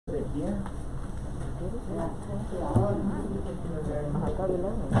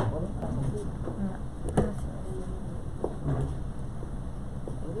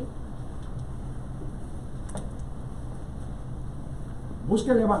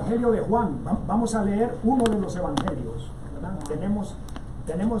Busque el Evangelio de Juan. Vamos a leer uno de los evangelios, ¿verdad?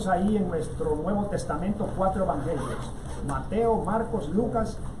 Tenemos ahí en nuestro Nuevo Testamento 4 evangelios: Mateo, Marcos,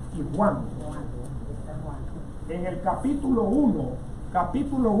 Lucas y Juan. En el capítulo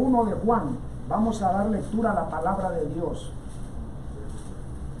 1 de Juan, vamos a dar lectura a la palabra de Dios.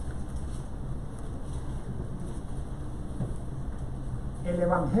 El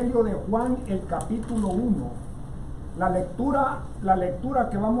Evangelio de Juan, el capítulo 1. La lectura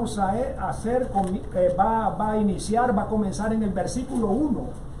que vamos a hacer va a iniciar, va a comenzar en el versículo 1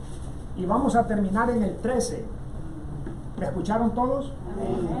 y vamos a terminar en el 13. ¿Me escucharon todos?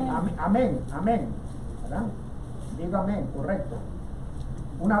 Amén, amén. ¿Verdad? Diga amén, correcto.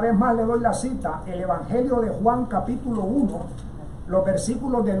 Una vez más le doy la cita: el Evangelio de Juan capítulo 1, los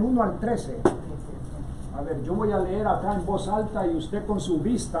versículos del 1 al 13. A ver, yo voy a leer acá en voz alta y usted con su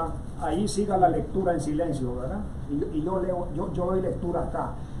vista ahí siga la lectura en silencio, ¿verdad? Y yo doy lectura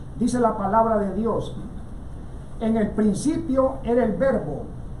acá. Dice la palabra de Dios: en el principio era el verbo,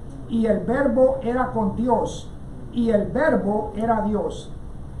 y el verbo era con Dios, y el verbo era Dios.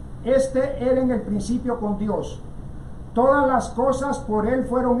 Este era en el principio con Dios. Todas las cosas por él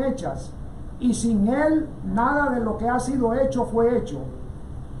fueron hechas, y sin él nada de lo que ha sido hecho fue hecho.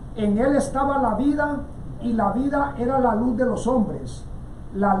 En él estaba la vida, y la vida era la luz de los hombres.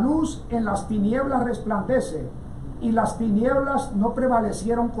 La luz en las tinieblas resplandece, y las tinieblas no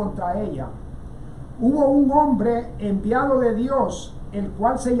prevalecieron contra ella. Hubo un hombre enviado de Dios, el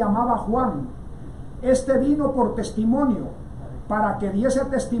cual se llamaba Juan. Este vino por testimonio, para que diese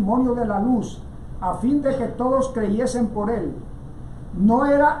testimonio de la luz, a fin de que todos creyesen por él.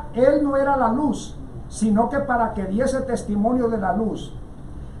 Él no era la luz, sino que para que diese testimonio de la luz.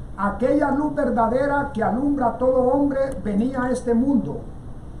 Aquella luz verdadera que alumbra a todo hombre venía a este mundo.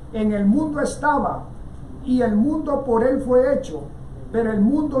 En el mundo estaba, y el mundo por él fue hecho, pero el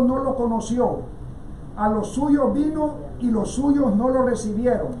mundo no lo conoció. A los suyos vino, y los suyos no lo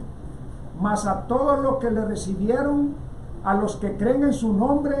recibieron. Mas a todos los que le recibieron, a los que creen en su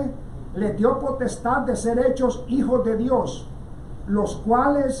nombre, les dio potestad de ser hechos hijos de Dios, los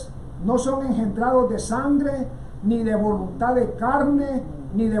cuales no son engendrados de sangre, ni de voluntad de carne,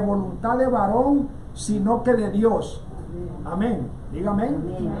 ni de voluntad de varón, sino que de Dios. Amén. Dígame.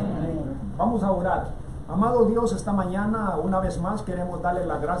 Vamos a orar. Amado Dios, esta mañana una vez más queremos darle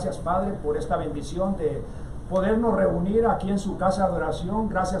las gracias, Padre, por esta bendición de podernos reunir aquí en su casa de adoración.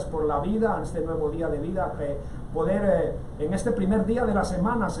 Gracias por la vida, este nuevo día de vida, poder en este primer día de la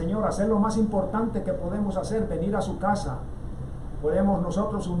semana, Señor, hacer lo más importante que podemos hacer: venir a su casa. Podemos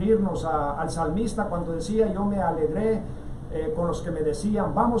nosotros unirnos al salmista cuando decía: yo me alegré con los que me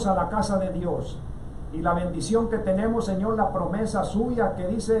decían, vamos a la casa de Dios. Y la bendición que tenemos, Señor, la promesa suya que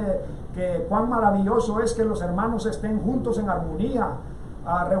dice que cuán maravilloso es que los hermanos estén juntos en armonía,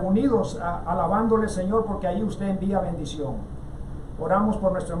 reunidos, alabándole, Señor, porque ahí usted envía bendición. Oramos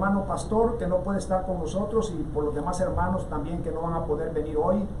por nuestro hermano pastor, que no puede estar con nosotros, y por los demás hermanos también que no van a poder venir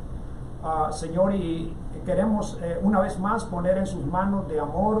hoy, Señor, y queremos una vez más poner en sus manos de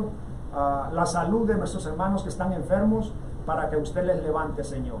amor la salud de nuestros hermanos que están enfermos, para que usted les levante,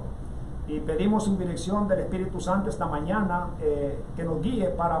 Señor. Y pedimos su dirección del Espíritu Santo esta mañana, que nos guíe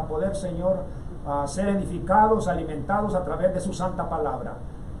para poder, Señor, ser edificados, alimentados a través de su santa palabra.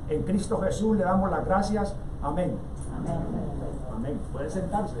 En Cristo Jesús le damos las gracias. Amén. Amén. Amén. Pueden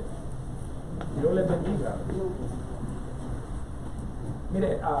sentarse. Dios les bendiga.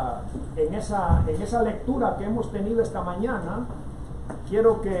 Mire, en esa lectura que hemos tenido esta mañana,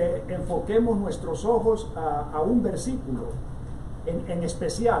 quiero que enfoquemos nuestros ojos a un versículo en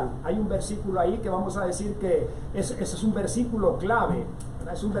especial. Hay un versículo ahí que vamos a decir que ese es un versículo clave,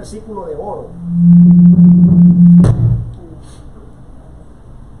 ¿verdad? Es un versículo de oro.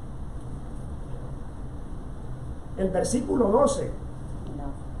 El versículo 12,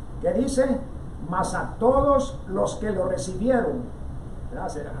 que dice: mas a todos los que lo recibieron.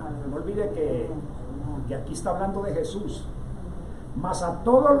 No olvide que aquí está hablando de Jesús. Mas a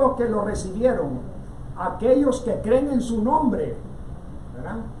todos los que lo recibieron, aquellos que creen en su nombre,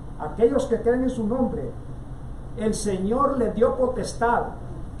 ¿verdad? Aquellos que creen en su nombre, el Señor les dio potestad.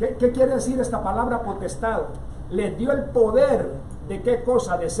 ¿Qué quiere decir esta palabra potestad? Les dio el poder de ¿qué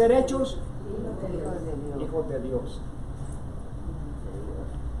cosa? De ser hechos hijos de Dios.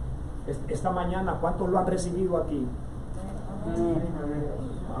 Esta mañana, ¿cuántos lo han recibido aquí?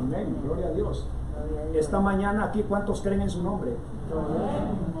 Amén, gloria a Dios. Esta mañana aquí, ¿cuántos creen en su nombre?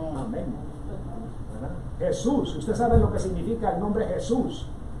 Amén. Jesús. Usted sabe lo que significa el nombre Jesús.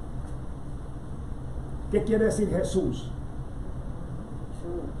 ¿Qué quiere decir Jesús?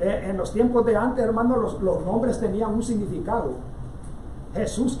 En los tiempos de antes, hermano, los nombres tenían un significado.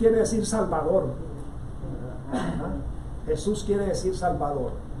 Jesús quiere decir Salvador. Jesús quiere decir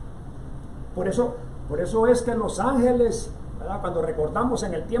Salvador. Por eso es que los ángeles, ¿verdad? Cuando recordamos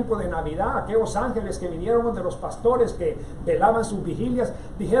en el tiempo de Navidad, aquellos ángeles que vinieron de los pastores que velaban sus vigilias,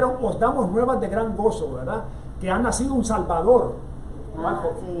 dijeron, os damos nuevas de gran gozo, ¿verdad? Que ha nacido un Salvador.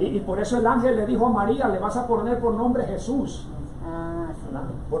 Sí. Y por eso el ángel le dijo a María, le vas a poner por nombre Jesús. Sí.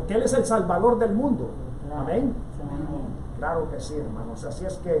 Porque Él es el Salvador del mundo. Claro. Amén. Sí. Claro que sí, hermanos. Así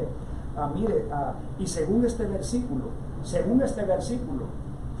es que, mire, y según este versículo,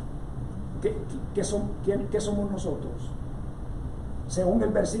 ¿qué somos nosotros? Según el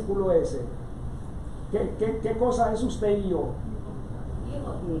versículo ese, ¿qué cosa es usted y yo?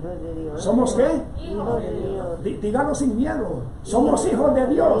 Hijos de Dios. ¿Somos qué? Hijos de Dios. Dígalo sin miedo. Somos hijos de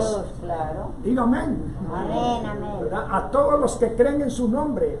Dios. Claro. Diga amén. Amén, amén. ¿Verdad? A todos los que creen en su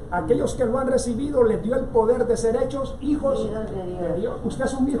nombre, aquellos que lo han recibido, les dio el poder de ser hechos hijos de Dios. Usted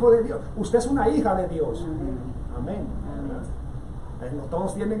es un hijo de Dios. Usted es una hija de Dios. Amén. No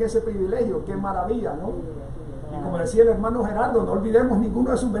todos tienen ese privilegio. Qué maravilla, ¿no? Y como decía el hermano Gerardo, no olvidemos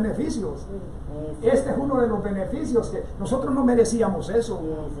ninguno de sus beneficios. Este es uno de los beneficios que nosotros no merecíamos eso.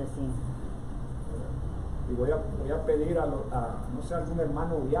 Y voy a pedir no sé, algún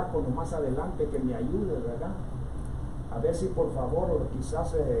hermano diácono más adelante que me ayude, ¿verdad? A ver si por favor, o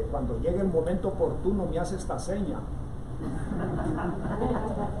quizás cuando llegue el momento oportuno me hace esta seña.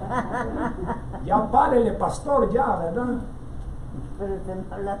 Ya párele, pastor, ya, ¿verdad? Pero usted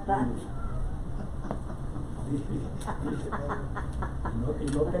no habla tanto. Y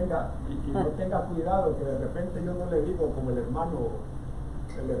no tenga cuidado que de repente yo no le digo como el hermano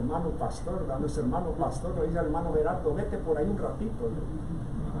pastor, ¿verdad? Ese hermano pastor le dice al hermano Gerardo, vete por ahí un ratito, ¿no?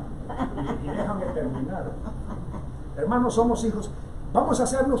 y déjame terminar. Hermanos, somos hijos.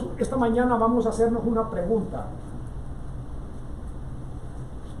 Esta mañana vamos a hacernos una pregunta.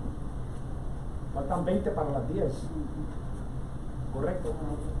 Faltan 20 para las 10. ¿Correcto?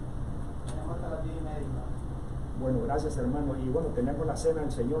 Tenemos hasta las 10:30. Bueno, gracias, hermano. Y bueno, tenemos la cena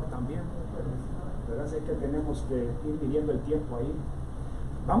del Señor también. ¿Verdad? Así que tenemos que ir midiendo el tiempo ahí.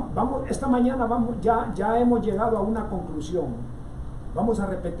 Esta mañana ya hemos llegado a una conclusión. Vamos a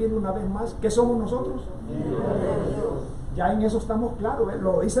repetir una vez más. ¿Qué somos nosotros? Ya en eso estamos claros, ¿eh?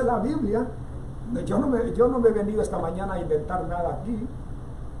 Lo dice la Biblia. Yo no me he venido esta mañana a inventar nada aquí,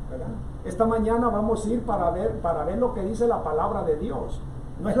 ¿verdad? Esta mañana vamos a ir para ver lo que dice la palabra de Dios.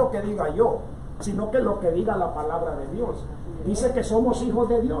 No es lo que diga yo, sino que lo que diga la palabra de Dios. Dice que somos hijos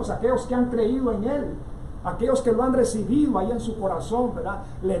de Dios, aquellos que han creído en Él, aquellos que lo han recibido ahí en su corazón, ¿verdad?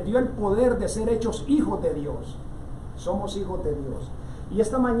 Les dio el poder de ser hechos hijos de Dios. Somos hijos de Dios. Y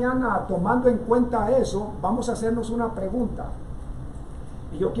esta mañana, tomando en cuenta eso, vamos a hacernos una pregunta.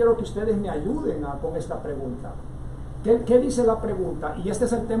 Y yo quiero que ustedes me ayuden con esta pregunta. ¿Qué dice la pregunta? Y este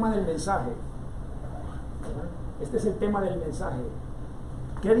es el tema del mensaje. ¿Verdad? Este es el tema del mensaje.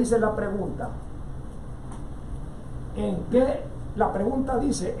 ¿Qué dice la pregunta? La pregunta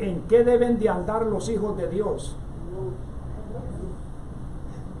dice, ¿en qué deben de andar los hijos de Dios?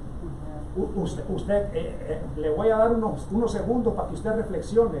 Usted le voy a dar unos segundos para que usted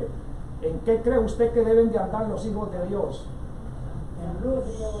reflexione. ¿En qué cree usted que deben de andar los hijos de Dios? En luz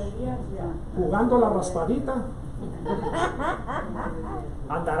y obediencia. ¿Jugando la raspadita?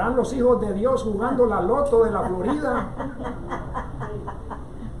 ¿Andarán los hijos de Dios jugando la loto de la Florida?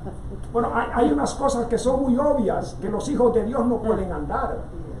 Bueno, hay unas cosas que son muy obvias que los hijos de Dios no pueden andar.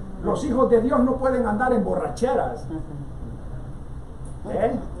 Los hijos de Dios no pueden andar en borracheras.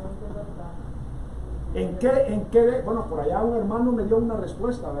 ¿En qué? Bueno, por allá un hermano me dio una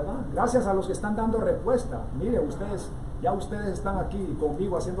respuesta, ¿verdad? Gracias a los que están dando respuesta. Mire, ustedes están aquí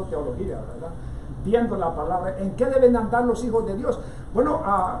conmigo haciendo teología, ¿verdad? Viendo la palabra. ¿En qué deben andar los hijos de Dios? Bueno,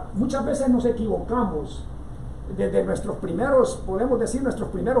 muchas veces nos equivocamos. Desde nuestros primeros, podemos decir, nuestros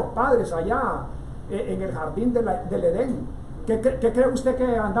primeros padres allá en el jardín del Edén. ¿Qué cree usted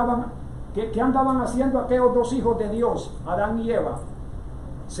que andaban haciendo aquellos dos hijos de Dios, Adán y Eva?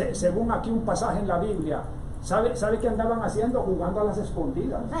 Según aquí un pasaje en la Biblia, ¿sabe qué andaban haciendo? Jugando a las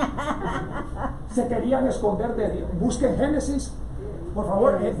escondidas. Se querían esconder de Dios. Busquen Génesis, por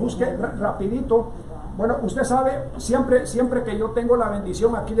favor, busquen rapidito. Bueno, usted sabe, siempre que yo tengo la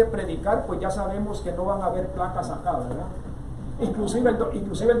bendición aquí de predicar, pues ya sabemos que no van a haber placas acá, ¿verdad? Inclusive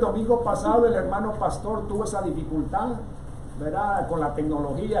el domingo pasado el hermano pastor tuvo esa dificultad, ¿verdad? Con la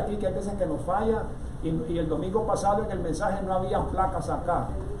tecnología aquí, que hay veces que nos falla, y el domingo pasado en el mensaje no había placas acá.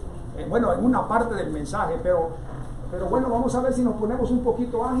 bueno, en una parte del mensaje, pero bueno, vamos a ver si nos ponemos un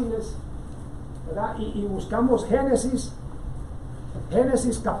poquito ágiles, ¿verdad? Y buscamos Génesis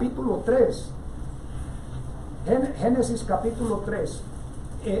capítulo 3. Génesis capítulo 3.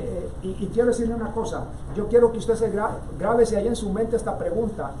 Y quiero decirle una cosa, yo quiero que usted se grábese ahí en su mente esta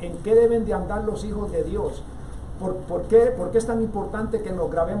pregunta: ¿en qué deben de andar los hijos de Dios? ¿Por qué es tan importante que nos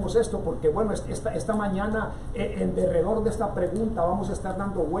grabemos esto? Porque bueno, esta mañana en derredor de esta pregunta vamos a estar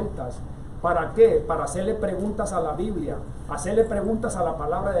dando vueltas. ¿Para qué? Para hacerle preguntas a la Biblia, hacerle preguntas a la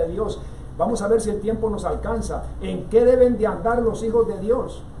palabra de Dios. Vamos a ver si el tiempo nos alcanza. ¿En qué deben de andar los hijos de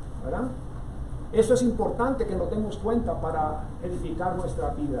Dios? ¿Verdad? Eso es importante que nos demos cuenta para edificar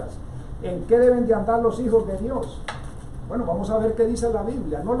nuestras vidas. ¿En qué deben de andar los hijos de Dios? Bueno, vamos a ver qué dice la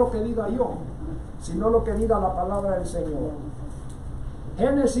Biblia, no lo que diga yo, sino lo que diga la palabra del Señor.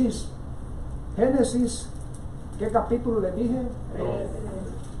 Génesis, ¿qué capítulo le dije?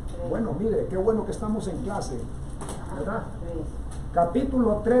 Bueno, mire, qué bueno que estamos en clase, ¿verdad?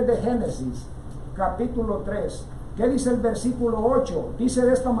 Capítulo 3 de Génesis, capítulo 3. ¿Qué dice el versículo 8? Dice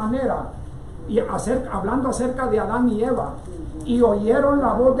de esta manera, hablando acerca de Adán y Eva: y oyeron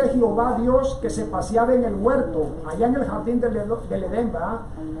la voz de Jehová Dios que se paseaba en el huerto, allá en el jardín del Edén, ¿verdad?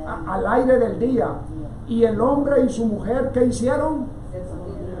 Al aire del día. Y el hombre y su mujer, ¿qué hicieron?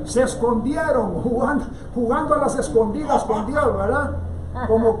 Se escondieron, jugando a las escondidas con Dios, ¿verdad?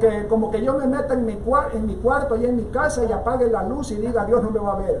 Como que yo me meta en mi cuarto y en mi casa y apague la luz y diga: Dios no me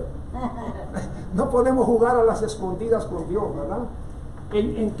va a ver. No podemos jugar a las escondidas con Dios, ¿verdad?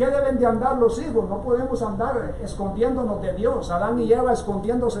 ¿En qué deben de andar los hijos? No podemos andar escondiéndonos de Dios. Adán y Eva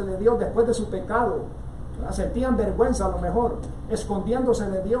escondiéndose de Dios después de su pecado, ¿verdad? Sentían vergüenza a lo mejor, escondiéndose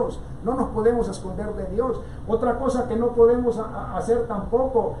de Dios. No nos podemos esconder de Dios. Otra cosa que no podemos hacer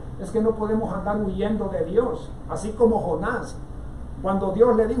tampoco es que no podemos andar huyendo de Dios, así como Jonás. Cuando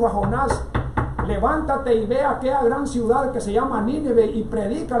Dios le dijo a Jonás: levántate y ve a aquella gran ciudad que se llama Nínive y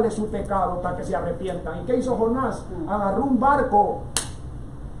predícale su pecado para que se arrepientan. ¿Y qué hizo Jonás? Agarró un barco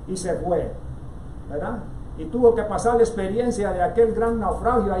y se fue, ¿verdad? Y tuvo que pasar la experiencia de aquel gran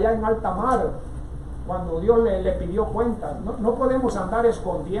naufragio allá en alta mar, cuando Dios le pidió cuentas. No podemos andar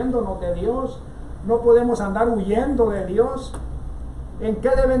escondiéndonos de Dios, no podemos andar huyendo de Dios. ¿En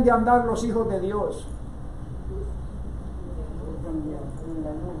qué deben de andar los hijos de Dios?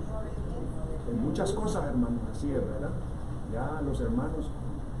 En muchas cosas, hermanos, así es, ¿verdad? Ya los hermanos,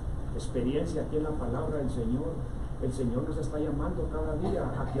 experiencia aquí en la palabra del Señor. El Señor nos está llamando cada día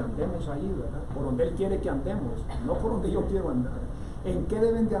a que andemos ahí, ¿verdad? Por donde Él quiere que andemos, no por donde yo quiero andar. ¿En qué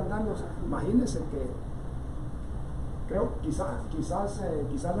deben de andar los? Imagínense que, creo, quizás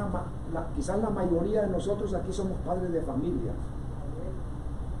la mayoría de nosotros aquí somos padres de familia.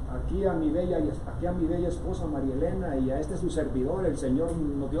 Aquí a mi bella esposa María Elena y a este su servidor, el Señor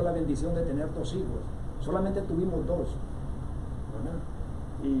nos dio la bendición de tener 2 hijos. Solamente tuvimos 2, ¿verdad?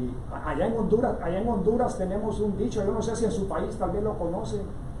 Y allá en Honduras tenemos un dicho, yo no sé si en su país también lo conocen,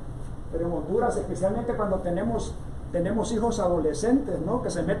 pero en Honduras, especialmente cuando tenemos hijos adolescentes, ¿no?,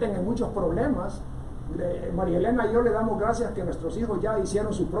 que se meten en muchos problemas. María Elena y yo le damos gracias que nuestros hijos ya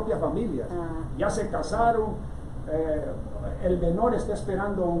hicieron sus propias familias, ya se casaron. El menor está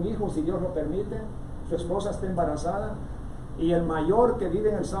esperando un hijo, si Dios lo permite, su esposa está embarazada, y el mayor, que vive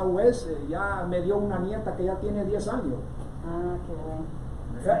en el Southwest, ya me dio una nieta que ya tiene 10 años. Qué bueno.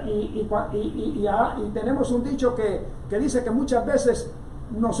 Y tenemos un dicho que dice que muchas veces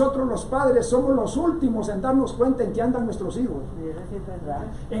nosotros los padres somos los últimos en darnos cuenta en qué andan nuestros hijos. Eso sí es verdad.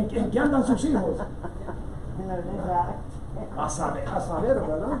 En qué andan sus hijos. No es verdad. A saber,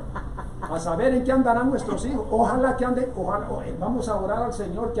 ¿verdad? A saber en qué andarán nuestros hijos. Ojalá que anden, vamos a orar al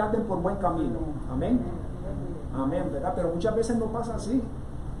Señor que anden por buen camino. Amén. Amén, ¿verdad? Pero muchas veces no pasa así,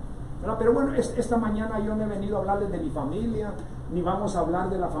 ¿verdad? Pero bueno, esta mañana yo no he venido a hablarles de mi familia, ni vamos a hablar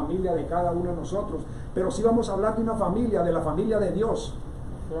de la familia de cada uno de nosotros, pero sí vamos a hablar de una familia, de la familia de Dios,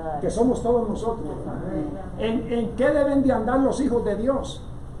 que somos todos nosotros. ¿En qué deben de andar los hijos de Dios?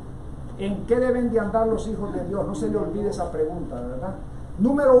 ¿En qué deben de andar los hijos de Dios? No se le olvide esa pregunta, ¿verdad?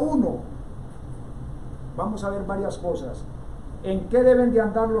 Número 1, vamos a ver varias cosas. ¿En qué deben de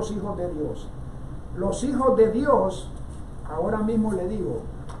andar los hijos de Dios? Los hijos de Dios, ahora mismo le digo,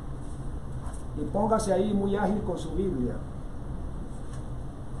 y póngase ahí muy ágil con su Biblia.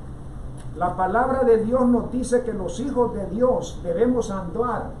 La palabra de Dios nos dice que los hijos de Dios debemos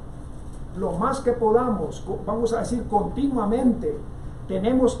andar lo más que podamos, vamos a decir continuamente.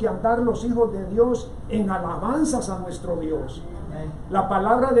 Tenemos que andar los hijos de Dios en alabanzas a nuestro Dios. La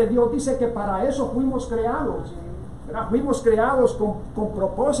palabra de Dios dice que para eso fuimos creados, ¿verdad? Fuimos creados con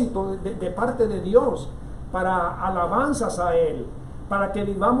propósito de parte de Dios, para alabanzas a Él, para que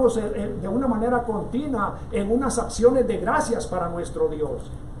vivamos de una manera continua en unas acciones de gracias para nuestro Dios.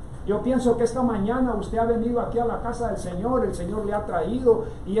 Yo pienso que esta mañana usted ha venido aquí a la casa del Señor, el Señor le ha traído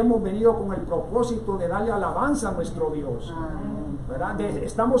y hemos venido con el propósito de darle alabanza a nuestro Dios, ¿verdad?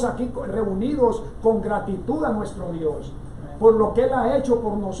 Estamos aquí reunidos con gratitud a nuestro Dios por lo que Él ha hecho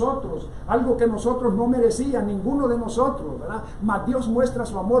por nosotros, algo que nosotros no merecíamos, ninguno de nosotros, ¿verdad? Mas Dios muestra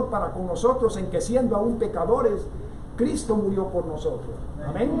su amor para con nosotros en que siendo aún pecadores, Cristo murió por nosotros.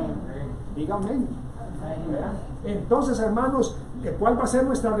 Amén. Diga amén. ¿Verdad? Entonces, hermanos, ¿cuál va a ser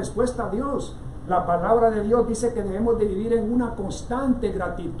nuestra respuesta a Dios? La palabra de Dios dice que debemos de vivir en una constante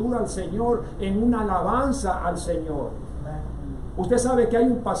gratitud al Señor, en una alabanza al Señor. Usted sabe que hay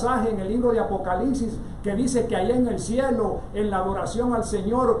un pasaje en el libro de Apocalipsis que dice que allá en el cielo, en la adoración al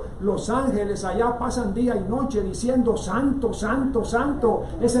Señor, los ángeles allá pasan día y noche diciendo: Santo, Santo, Santo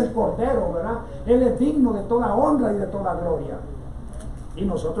es el Cordero, ¿verdad? Él es digno de toda honra y de toda gloria. Y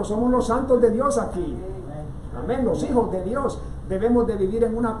nosotros somos los santos de Dios aquí. Amén, los hijos de Dios. Debemos de vivir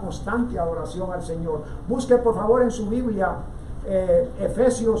en una constante adoración al Señor. Busque por favor en su Biblia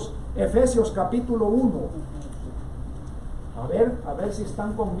Efesios capítulo 1. A ver si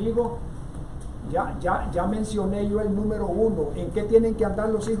están conmigo. Ya mencioné yo el número 1. ¿En qué tienen que andar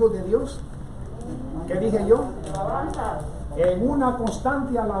los hijos de Dios? ¿Qué dije yo? En una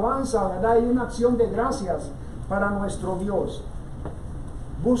constante alabanza, ¿verdad? Y una acción de gracias para nuestro Dios.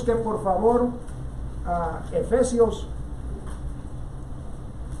 Busque por favor Efesios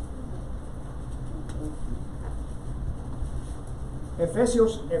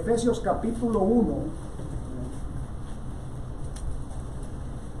capítulo 1.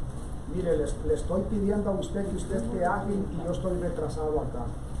 Mire, le estoy pidiendo a usted que usted esté ágil y yo estoy retrasado acá.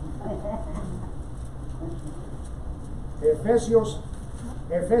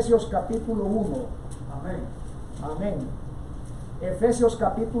 Efesios capítulo 1. Amén. Efesios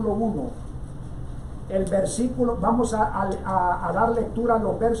capítulo 1. El versículo, vamos a dar lectura a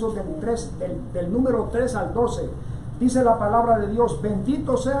los versos del número 3 al 12. Dice la palabra de Dios: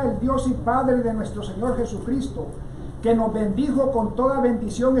 bendito sea el Dios y Padre de nuestro Señor Jesucristo, que nos bendijo con toda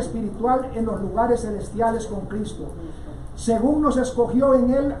bendición espiritual en los lugares celestiales con Cristo, según nos escogió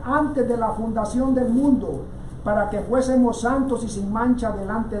en Él antes de la fundación del mundo, para que fuésemos santos y sin mancha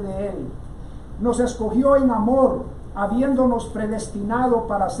delante de Él. Nos escogió en amor, habiéndonos predestinado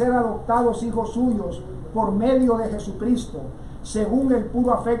para ser adoptados hijos suyos por medio de Jesucristo, según el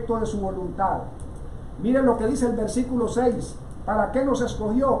puro afecto de su voluntad. Miren lo que dice el versículo 6. ¿Para qué nos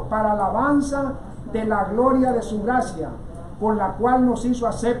escogió? Para alabanza de la gloria de su gracia, por la cual nos hizo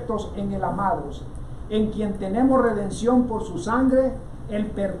aceptos en el amados, en quien tenemos redención por su sangre, el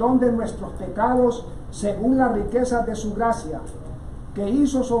perdón de nuestros pecados, según las riquezas de su gracia, que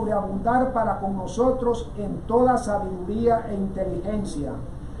hizo sobreabundar para con nosotros en toda sabiduría e inteligencia,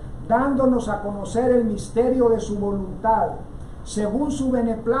 dándonos a conocer el misterio de su voluntad, según su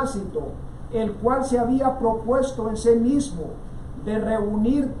beneplácito, el cual se había propuesto en sí mismo, de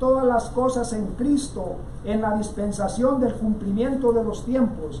reunir todas las cosas en Cristo, en la dispensación del cumplimiento de los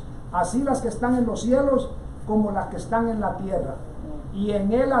tiempos, así las que están en los cielos como las que están en la tierra. Y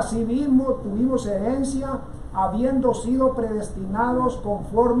en Él asimismo tuvimos herencia, habiendo sido predestinados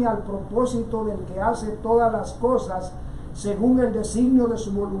conforme al propósito del que hace todas las cosas, según el designio de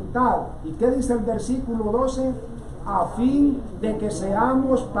su voluntad. ¿Y qué dice el versículo 12? A fin de que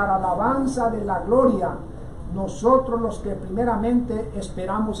seamos para alabanza de la gloria, nosotros los que primeramente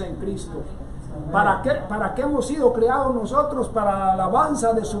esperamos en Cristo. ¿Para qué hemos sido creados nosotros? Para la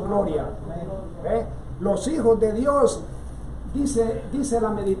alabanza de su gloria. Los hijos de Dios, dice la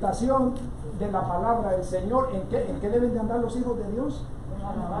meditación de la palabra del Señor, ¿en qué deben de andar los hijos de Dios?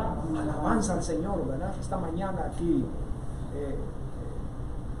 Alabanza al Señor, ¿verdad? Esta mañana aquí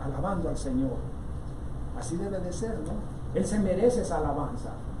alabando al Señor. Así debe de ser, ¿no? Él se merece esa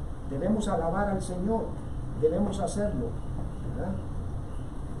alabanza. Debemos alabar al Señor, debemos hacerlo, ¿verdad?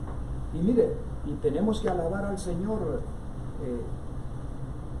 Y mire, y tenemos que alabar al Señor,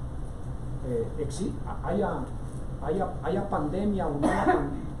 haya pandemia o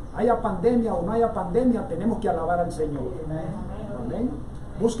no haya pandemia, tenemos que alabar al Señor. Amén.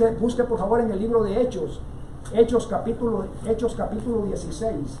 Busque por favor en el libro de Hechos capítulo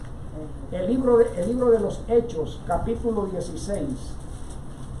 16. El libro de los Hechos, capítulo 16.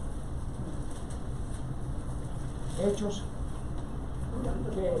 Hechos.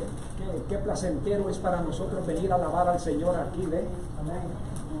 Qué placentero es para nosotros venir a alabar al Señor aquí, ¿ve?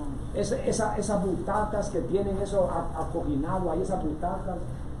 Esas butacas que tienen eso acoginado, hay esas butacas,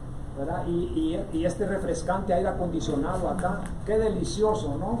 ¿verdad? Y este refrescante aire acondicionado acá, qué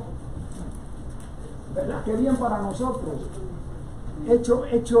delicioso, ¿no? ¿Verdad? Qué bien para nosotros.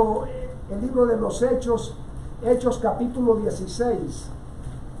 el libro de los Hechos capítulo 16.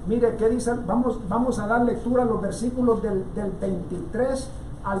 Mire qué dice, vamos a dar lectura a los versículos del 23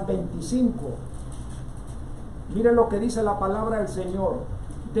 al 25. Mire lo que dice la palabra del Señor.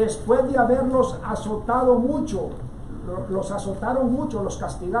 Después de haberlos azotado mucho, los azotaron mucho, los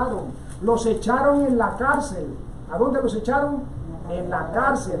castigaron, los echaron en la cárcel. ¿A dónde los echaron? En la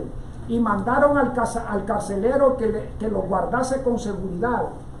cárcel. Y mandaron al carcelero que los guardase con seguridad.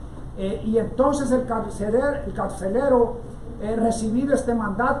 Y entonces el carcelero, recibido este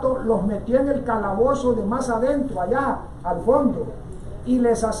mandato, los metió en el calabozo de más adentro, allá al fondo, y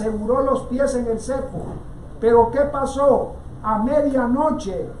les aseguró los pies en el cepo. Pero ¿qué pasó? A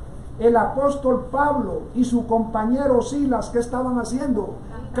medianoche el apóstol Pablo y su compañero Silas, ¿qué estaban haciendo?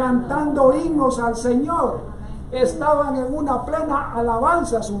 Cantando himnos al Señor. Estaban en una plena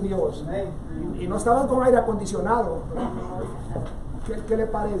alabanza a su Dios. Y no estaban con aire acondicionado. ¿Qué le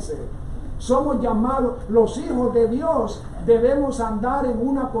parece? Somos llamados, los hijos de Dios, debemos andar en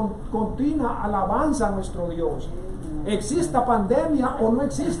una continua alabanza a nuestro Dios. ¿Exista pandemia o no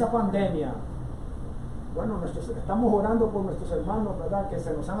exista pandemia? Bueno, estamos orando por nuestros hermanos, ¿verdad?, que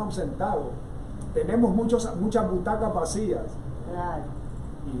se nos han ausentado. Tenemos muchas butacas vacías.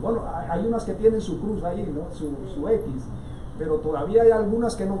 Y bueno, hay unas que tienen su cruz ahí, ¿no? Su X. Pero todavía hay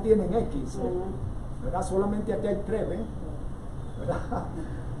algunas que no tienen X, ¿verdad? Solamente aquí hay 3, ¿verdad?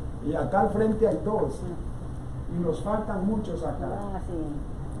 Y acá al frente hay 2. Y nos faltan muchos acá.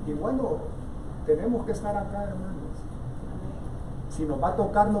 Y bueno, tenemos que estar acá, hermanos. Si nos va a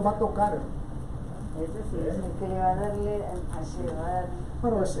tocar, nos va a tocar. Eso sí, es que le va a darle,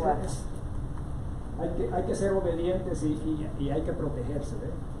 Bueno, hay que ser obedientes y hay que protegerse,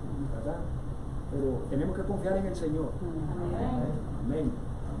 ¿verdad? Pero tenemos que confiar en el Señor. Amén.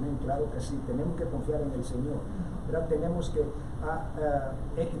 Amén, claro que sí, tenemos que confiar en el Señor, ¿verdad? Tenemos que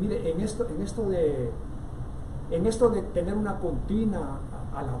mire, en esto de tener una continua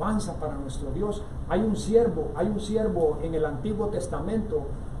alabanza para nuestro Dios, hay un siervo en el Antiguo Testamento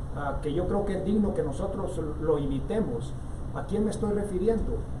que yo creo que es digno que nosotros lo imitemos. ¿A quién me estoy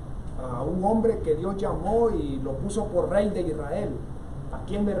refiriendo? A un hombre que Dios llamó y lo puso por rey de Israel. ¿A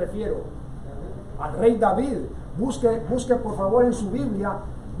quién me refiero? Al rey David. Busque por favor en su Biblia,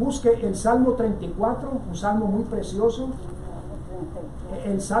 busque el Salmo 34, un salmo muy precioso.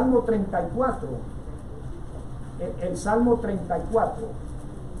 El Salmo 34. El Salmo 34.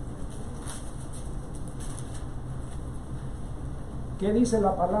 ¿Qué dice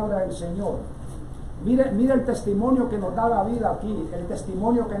la palabra del Señor? Mire el testimonio que nos da David aquí. El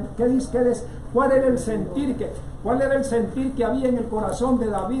testimonio ¿cuál era el sentir que había en el corazón de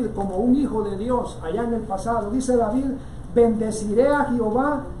David como un hijo de Dios allá en el pasado? Dice David: bendeciré a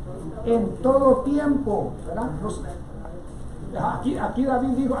Jehová en todo tiempo, ¿verdad? Aquí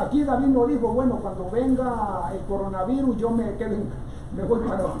David no dijo, bueno, cuando venga el coronavirus yo me voy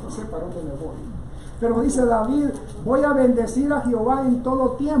para, no sé para dónde me voy. Pero dice David: voy a bendecir a Jehová en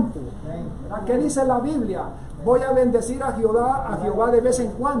todo tiempo. ¿Qué dice la Biblia? Voy a bendecir a Jehová de vez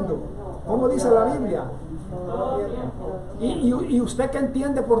en cuando. ¿Cómo dice la Biblia? ¿Y usted qué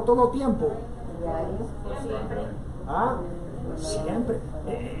entiende por todo tiempo? Siempre.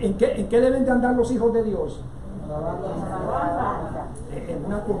 ¿En qué deben de andar los hijos de Dios? En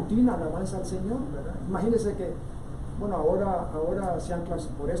una continua alabanza al Señor, ¿verdad? Imagínense que, bueno, ahora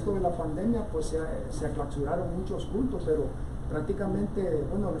por esto de la pandemia, pues se aclausuraron muchos cultos, pero prácticamente,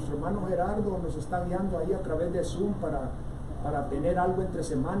 bueno, nuestro hermano Gerardo nos está guiando ahí a través de Zoom para tener algo entre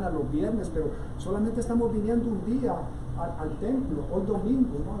semana, los viernes, pero solamente estamos viniendo un día al templo, hoy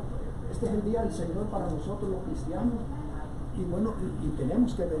domingo, ¿no? Este es el día del Señor para nosotros los cristianos, y bueno, y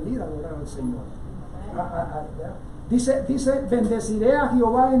tenemos que venir a adorar al Señor. Dice, bendeciré a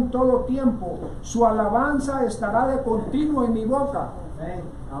Jehová en todo tiempo, su alabanza estará de continuo en mi boca.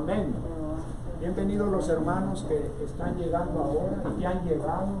 Amén. Bienvenidos los hermanos que están llegando ahora y que han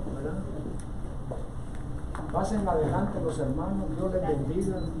llegado, ¿verdad? Pasen adelante los hermanos, Dios les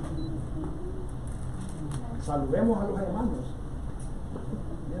bendiga. Saludemos a los hermanos.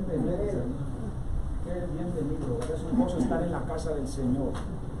 Bienvenidos, hermanos. Bienvenidos. Es un gozo estar en la casa del Señor.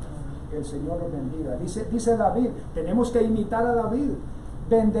 Que el Señor los bendiga. Dice David, tenemos que imitar a David.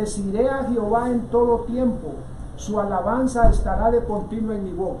 Bendeciré a Jehová en todo tiempo, su alabanza estará de continuo en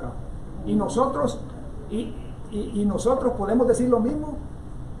mi boca. Y nosotros podemos decir lo mismo.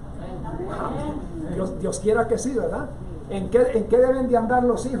 Dios quiera que sí, ¿verdad? ¿En qué deben de andar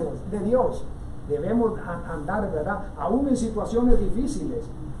los hijos de Dios? Debemos andar, ¿verdad? Aún en situaciones difíciles.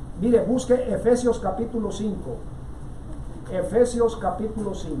 Mire, busque Efesios capítulo 5. Efesios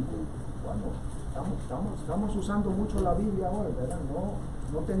capítulo 5. Bueno, Estamos usando mucho la Biblia hoy, ¿verdad?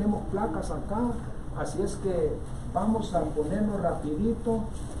 No tenemos placas acá, así es que vamos a ponernos rapidito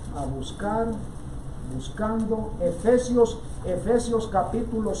a buscando Efesios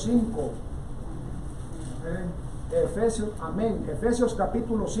capítulo 5. Efesios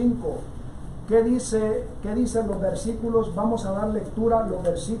capítulo 5. ¿Qué dicen los versículos? Vamos a dar lectura a los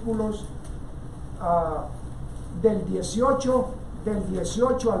versículos del 18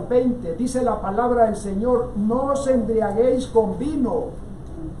 al 20. Dice la palabra del Señor: no os embriaguéis con vino.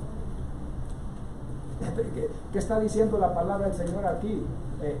 ¿Qué está diciendo la palabra del Señor aquí?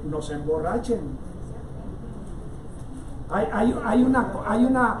 No se emborrachen. Hay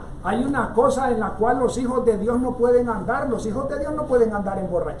una cosa en la cual los hijos de Dios no pueden andar. Los hijos de Dios no pueden andar en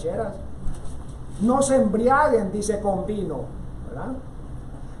borracheras. No se embriaguen, dice, con vino, ¿verdad?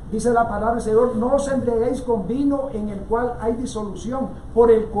 Dice la palabra del Señor: no os embriaguéis con vino en el cual hay disolución.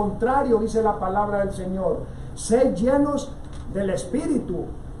 Por el contrario, dice la palabra del Señor, sed llenos del Espíritu,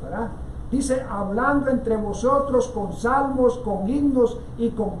 ¿verdad? Dice: hablando entre vosotros con salmos, con himnos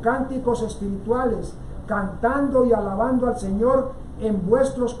y con cánticos espirituales, cantando y alabando al Señor en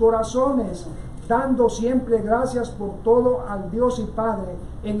vuestros corazones, dando siempre gracias por todo al Dios y Padre,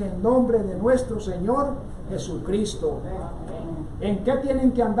 en el nombre de nuestro Señor Jesucristo. ¿En qué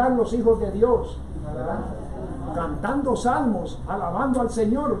tienen que andar los hijos de Dios? ¿Verdad? Cantando salmos, alabando al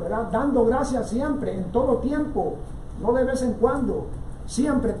Señor, ¿verdad? Dando gracias siempre, en todo tiempo, no de vez en cuando.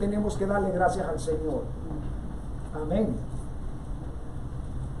 Siempre tenemos que darle gracias al Señor. Amén.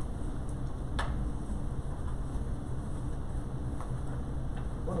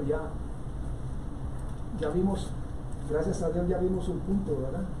 Bueno, ya vimos, gracias a Dios ya vimos un punto,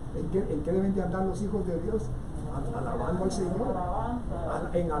 ¿verdad? ¿En qué deben de andar los hijos de Dios? Alabando al Señor,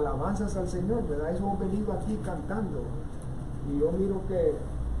 en alabanzas al Señor, ¿verdad? Eso hemos venido aquí cantando. Y yo miro que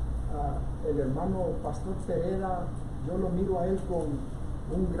el hermano pastor Pereda, yo lo miro a él con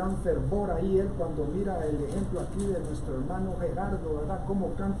un gran fervor ahí, él cuando mira el ejemplo aquí de nuestro hermano Gerardo, ¿verdad? Cómo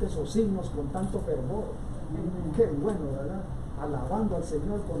canta esos himnos con tanto fervor. Qué bueno, ¿verdad? Alabando al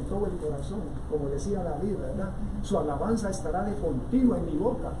Señor con todo el corazón, como decía David, ¿verdad? Su alabanza estará de continuo en mi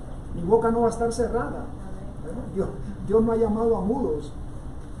boca no va a estar cerrada, ¿verdad? Dios no ha llamado a mudos,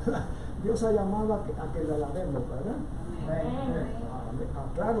 Dios ha llamado a que le alabemos, ¿verdad?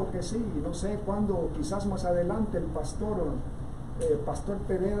 Claro que sí. No sé cuándo, quizás más adelante el pastor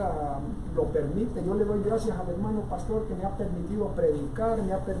Pereda lo permite. Yo le doy gracias al hermano pastor que me ha permitido predicar,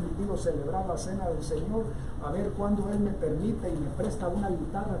 me ha permitido celebrar la cena del Señor. A ver cuándo él me permite y me presta una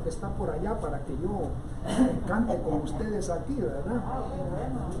guitarra que está por allá para que yo cante con ustedes aquí, ¿verdad?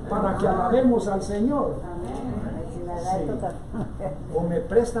 Para que alabemos al Señor. Sí. O me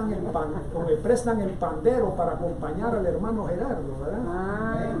prestan el pandero para acompañar al hermano Gerardo, ¿verdad?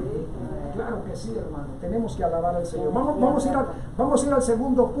 Claro que sí, hermano. Tenemos que alabar al Señor. Vamos a ir al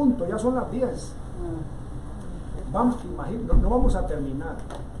segundo punto. Ya son las 10. No vamos a terminar.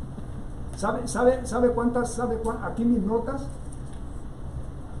 ¿Sabe cuántas? Aquí mis notas.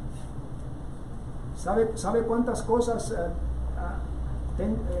 ¿Sabe cuántas cosas?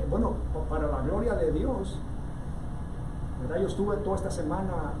 Bueno, para la gloria de Dios, ¿verdad? Yo estuve toda esta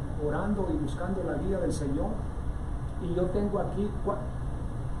semana orando y buscando la guía del Señor. Y yo tengo aquí...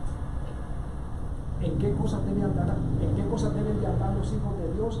 ¿En qué cosas deben andar los hijos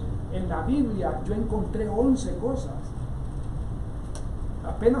de Dios? En la Biblia yo encontré 11 cosas.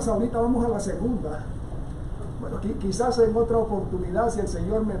 Apenas ahorita vamos a la segunda. Bueno, quizás en otra oportunidad, si el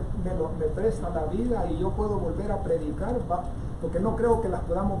Señor me presta la vida y yo puedo volver a predicar, porque no creo que las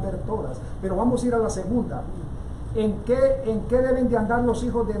podamos ver todas. Pero vamos a ir a la segunda. ¿En qué deben de andar los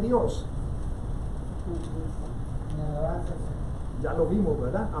hijos de Dios? Ya lo vimos,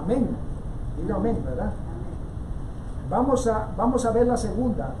 ¿verdad? Amén. Diga amén, ¿verdad? Vamos a ver la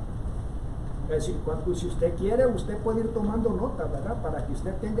segunda. Si usted quiere, usted puede ir tomando nota, ¿verdad? Para que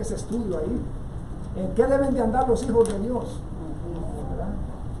usted tenga ese estudio ahí. ¿En qué deben de andar los hijos de Dios? ¿Verdad?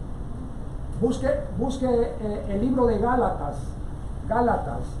 Busque el libro de Gálatas.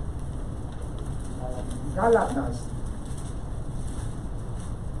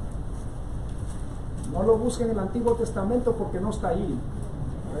 No lo busquen en el Antiguo Testamento porque no está ahí,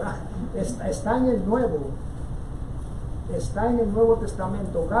 ¿verdad? Está en el Nuevo. Está en el Nuevo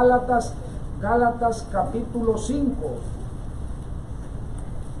Testamento. Gálatas capítulo 5.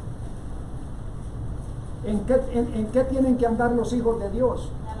 ¿En qué tienen que andar los hijos de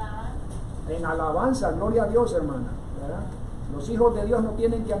Dios? En alabanza, gloria a Dios, hermana, ¿verdad? Los hijos de Dios no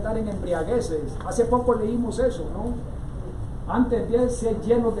tienen que andar en embriagueces. Hace poco leímos eso, ¿no? Antes de ser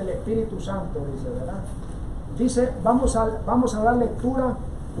llenos del Espíritu Santo, dice, ¿verdad? Dice, vamos a dar lectura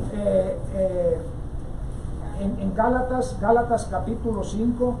en Gálatas capítulo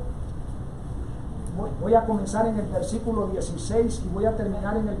 5, voy a comenzar en el versículo 16 y voy a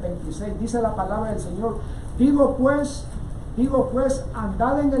terminar en el 26. Dice la palabra del Señor: digo pues,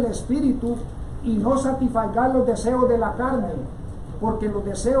 andad en el Espíritu y no satisfagáis los deseos de la carne, porque los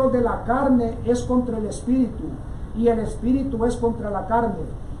deseos de la carne es contra el Espíritu, y el Espíritu es contra la carne,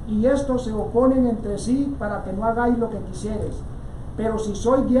 y estos se oponen entre sí para que no hagáis lo que quisieres. Pero si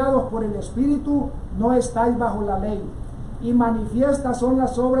sois guiados por el Espíritu, no estáis bajo la ley. Y manifiestas son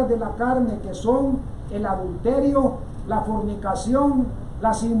las obras de la carne, que son el adulterio, la fornicación,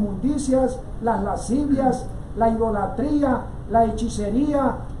 las inmundicias, las lascivias, la idolatría, la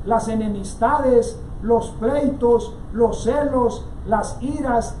hechicería, las enemistades, los pleitos, los celos, las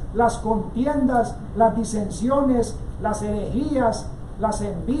iras, las contiendas, las disensiones, las herejías, las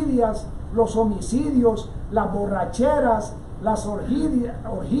envidias, los homicidios, las borracheras, las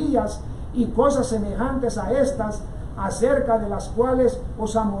orgías y cosas semejantes a estas, acerca de las cuales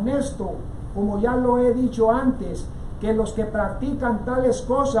os amonesto, como ya lo he dicho antes, que los que practican tales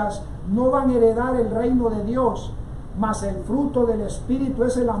cosas no van a heredar el reino de Dios. Mas el fruto del Espíritu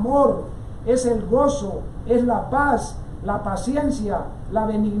es el amor, es el gozo, es la paz, la paciencia, la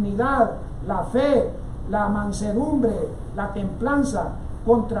benignidad, la fe, la mansedumbre, la templanza.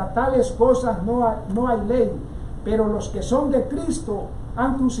 Contra tales cosas no hay ley. Pero los que son de Cristo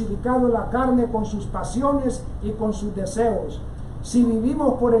han crucificado la carne con sus pasiones y con sus deseos. Si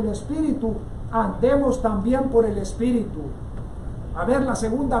vivimos por el Espíritu, andemos también por el Espíritu. A ver, la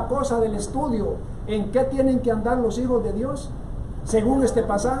segunda cosa del estudio: ¿en qué tienen que andar los hijos de Dios? Según este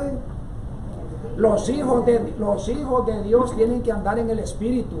pasaje, los hijos de Dios tienen que andar en el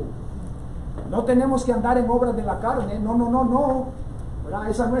Espíritu. No tenemos que andar en obras de la carne. No. ¿Verdad?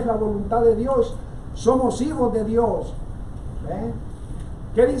 Esa no es la voluntad de Dios. Somos hijos de Dios.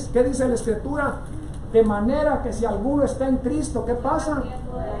 ¿Qué dice la Escritura? De manera que si alguno está en Cristo, ¿qué pasa?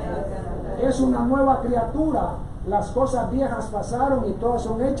 Es una nueva criatura. Las cosas viejas pasaron y todas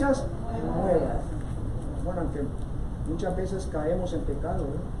son hechas nuevas. Bueno, aunque muchas veces caemos en pecado,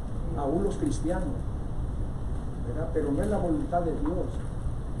 aún los cristianos, ¿verdad? Pero no es la voluntad de Dios.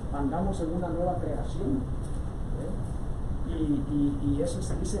 Andamos en una nueva creación. Y eso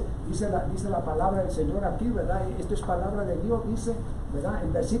dice la palabra del Señor aquí, ¿verdad? Esto es palabra de Dios, dice, ¿verdad?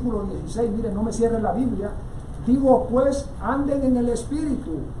 En versículo 16, miren, no me cierren la Biblia. Digo pues, anden en el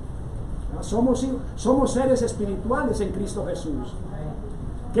Espíritu. Somos seres espirituales en Cristo Jesús.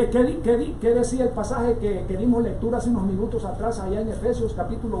 ¿Qué decía el pasaje que dimos lectura hace unos minutos atrás allá en Efesios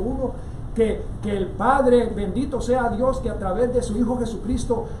capítulo 1? Que el Padre, bendito sea Dios, que a través de su Hijo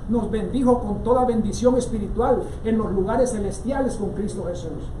Jesucristo nos bendijo con toda bendición espiritual en los lugares celestiales con Cristo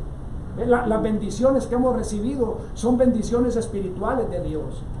Jesús. Las bendiciones que hemos recibido son bendiciones espirituales de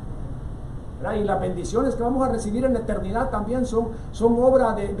Dios, ¿verdad? Y las bendiciones que vamos a recibir en la eternidad también son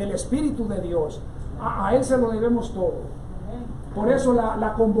obra del Espíritu de Dios. A Él se lo debemos todo. Por eso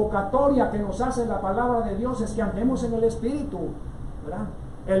la convocatoria que nos hace la palabra de Dios es que andemos en el Espíritu, ¿verdad?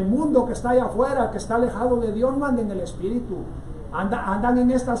 El mundo que está allá afuera, que está alejado de Dios, no anda en el Espíritu, andan en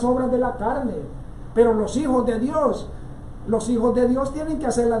estas obras de la carne. Pero los hijos de Dios tienen que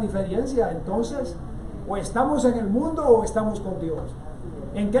hacer la diferencia. Entonces, o estamos en el mundo o estamos con Dios.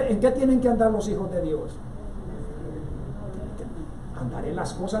 ¿En qué tienen que andar los hijos de Dios? Andar en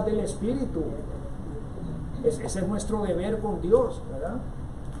las cosas del Espíritu. Ese es nuestro deber con Dios, ¿verdad?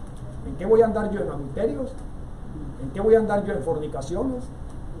 ¿En qué voy a andar yo? ¿En adulterios? ¿En qué voy a andar yo? ¿En fornicaciones?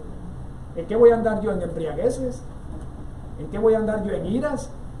 ¿En qué voy a andar yo? ¿En embriagueces? ¿En qué voy a andar yo? ¿En iras?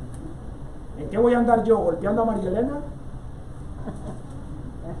 ¿En qué voy a andar yo? ¿Golpeando a María Elena?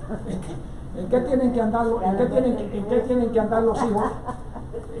 ¿En qué tienen que andar los hijos?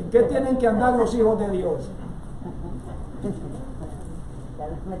 ¿En qué tienen que andar los hijos de Dios?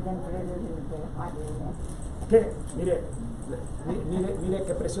 ¿Qué? Mire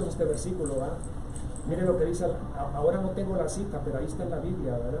qué precioso este versículo, ¿verdad? Mire lo que dice, ahora no tengo la cita, pero ahí está en la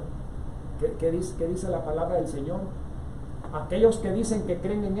Biblia, ¿verdad? ¿Qué dice la palabra del Señor? Aquellos que dicen que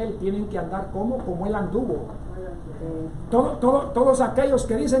creen en Él tienen que andar como Él anduvo. Todos aquellos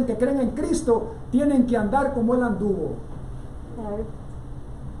que dicen que creen en Cristo tienen que andar como Él anduvo.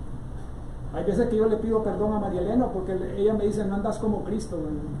 Hay veces que yo le pido perdón a María Elena porque ella me dice: no andas como Cristo.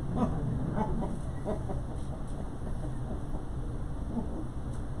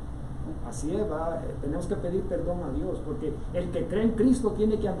 Así es, tenemos que pedir perdón a Dios, porque el que cree en Cristo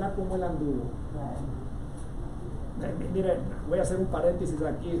tiene que andar como Él anduvo. Miren, voy a hacer un paréntesis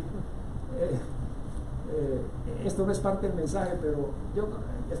aquí. Esto no es parte del mensaje, pero yo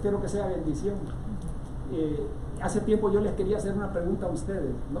espero que sea bendición. hace tiempo yo les quería hacer una pregunta a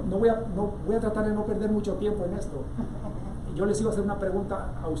ustedes. No voy a tratar de no perder mucho tiempo en esto. Yo les iba a hacer una pregunta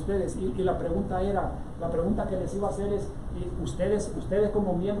a ustedes y la pregunta que les iba a hacer es, ustedes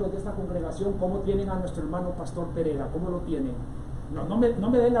como miembros de esta congregación, ¿cómo tienen a nuestro hermano Pastor Pereda? ¿Cómo lo tienen? No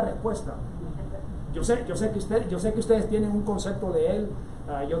me den la respuesta. Yo sé que ustedes tienen un concepto de él.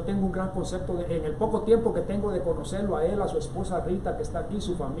 Yo tengo un gran concepto en el poco tiempo que tengo de conocerlo a él, a su esposa Rita que está aquí,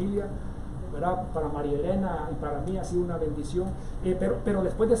 su familia, ¿verdad? Para María Elena y para mí ha sido una bendición. Pero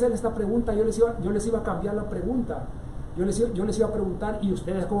después de hacer esta pregunta yo les iba a cambiar la pregunta. Yo les iba a preguntar, ¿y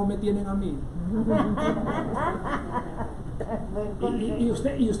ustedes cómo me tienen a mí? y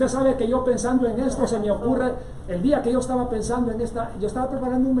usted sabe que yo pensando en esto se me ocurre, el día que yo estaba pensando en yo estaba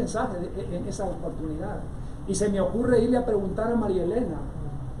preparando un mensaje en esa oportunidad y se me ocurre irle a preguntar a María Elena.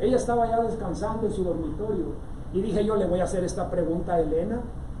 Ella estaba ya descansando en su dormitorio y dije yo le voy a hacer esta pregunta a Elena,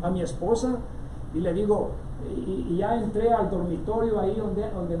 a mi esposa, y le digo, y ya entré al dormitorio ahí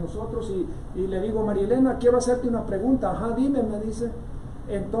donde nosotros y le digo, María Elena, quiero hacerte una pregunta. Ajá, dime, me dice.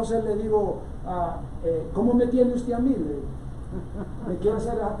 Entonces le digo, ¿cómo me tiene usted a mí? Le quiero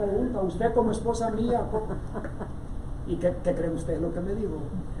hacer esa pregunta, usted como esposa mía, ¿cómo? ¿Y qué cree usted lo que me dijo?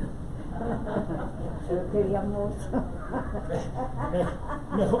 Lo quería mucho.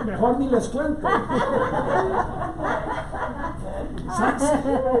 Mejor ni les cuento.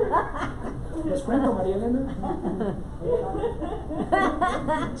 ¿Les cuento, María Elena?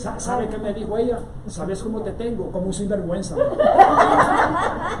 ¿Sabe qué me dijo ella? ¿Sabes cómo te tengo? Como un sinvergüenza.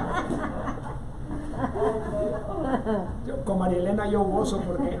 Con María Elena yo gozo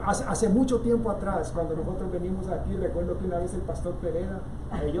porque hace mucho tiempo atrás, cuando nosotros venimos aquí, recuerdo que una vez el pastor Pereda,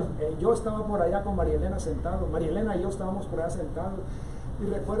 yo estaba por allá con María Elena sentado, María Elena y yo estábamos por allá sentados, y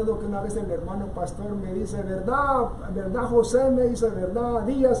recuerdo que una vez el hermano pastor me dice, verdad José, me dice, verdad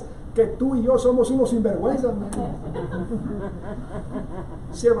Díaz, que tú y yo somos unos sinvergüenzas.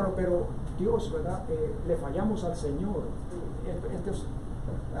 Sí, hermano, pero Dios, ¿verdad? Le fallamos al Señor.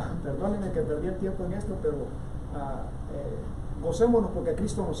 Perdónenme que perdí el tiempo en esto, pero gocémonos porque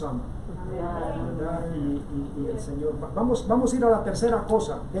Cristo nos ama, ¿verdad? Y el Señor. Vamos a ir a la tercera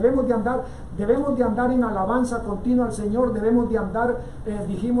cosa. Debemos de andar en alabanza continua al Señor. Debemos de andar,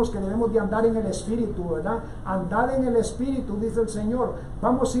 dijimos que debemos de andar en el Espíritu, ¿verdad? Andar en el Espíritu, dice el Señor.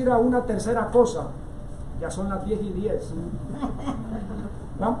 Vamos a ir a una tercera cosa. Ya son las 10:10.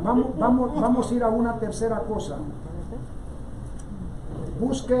 Vamos a ir a una tercera cosa.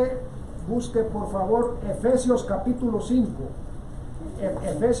 Busque por favor Efesios capítulo 5.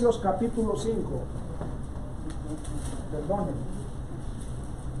 Efesios capítulo 5. Perdonen.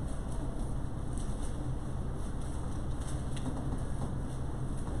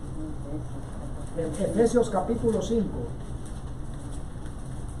 Efesios capítulo 5.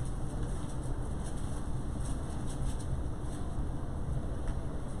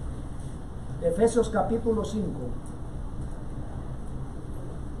 Efesios capítulo 5.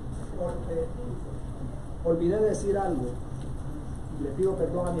 Olvidé decir algo. Le pido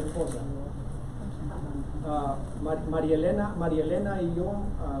perdón a mi esposa. María Elena y yo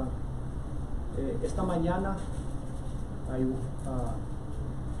esta mañana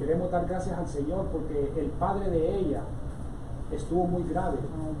queremos dar gracias al Señor porque el padre de ella estuvo muy grave.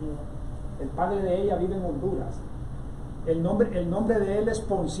 El padre de ella vive en Honduras. El nombre de él es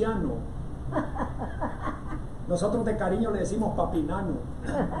Ponciano. Nosotros de cariño le decimos Papinano.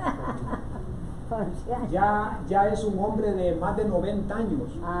 Ya es un hombre de más de 90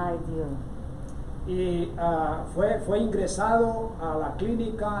 años. Ay, Dios. Y fue ingresado a la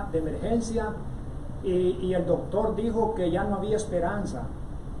clínica de emergencia y el doctor dijo que ya no había esperanza.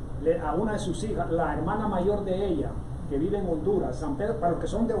 A una de sus hijas, la hermana mayor de ella, que vive en Honduras, San Pedro, para los que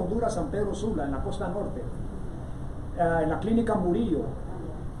son de Honduras, San Pedro Sula, en la costa norte, en la clínica Murillo.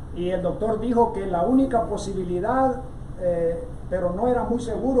 Y el doctor dijo que la única posibilidad, pero no era muy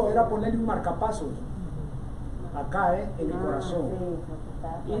seguro, era ponerle un marcapasos acá en el corazón.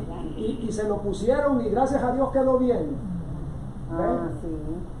 Y se lo pusieron y gracias a Dios quedó bien.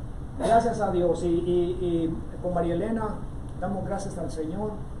 Gracias a Dios. Y con María Elena damos gracias al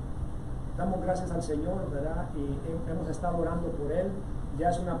Señor. Damos gracias al Señor, ¿verdad? Y hemos estado orando por él. Ya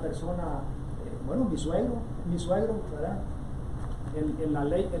es una persona, mi suegro, ¿verdad? En la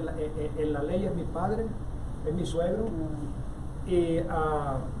ley es mi padre, es mi suegro. Y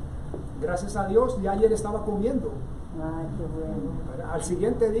gracias a Dios, ya ayer estaba comiendo. Ay, qué bueno. Al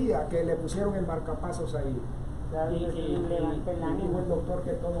siguiente día que le pusieron el marcapasos ahí. Y dijo el doctor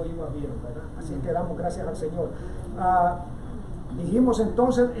que todo iba bien, ¿verdad? Así que damos gracias al Señor. Dijimos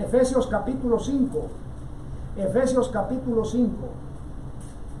entonces Efesios capítulo 5. Efesios capítulo 5.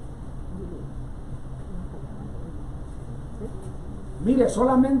 Mire,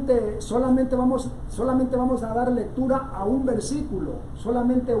 solamente vamos a dar lectura a un versículo,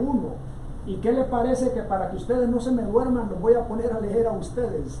 solamente uno. ¿Y qué le parece que para que ustedes no se me duerman, los voy a poner a leer a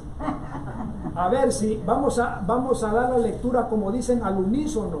ustedes? A ver si vamos a dar la lectura, como dicen, al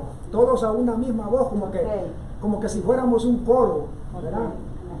unísono, todos a una misma voz, como que si fuéramos un coro, ¿verdad?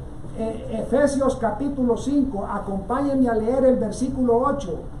 Efesios capítulo 5, acompáñenme a leer el versículo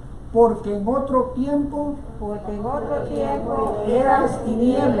 8. Porque en otro tiempo eras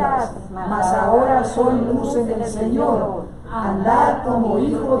tinieblas, mas ahora son luz en el Señor. Andar como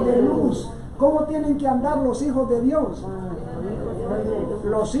hijos de luz. ¿Cómo tienen que andar los hijos de Dios?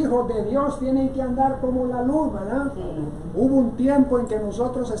 Los hijos de Dios tienen que andar como la luz, ¿verdad? Hubo un tiempo en que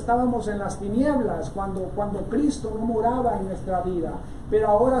nosotros estábamos en las tinieblas, cuando Cristo no moraba en nuestra vida, pero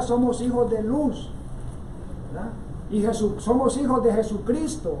ahora somos hijos de luz, ¿verdad? Y somos hijos de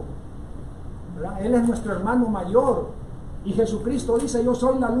Jesucristo, ¿verdad? Él es nuestro hermano mayor, y Jesucristo dice: yo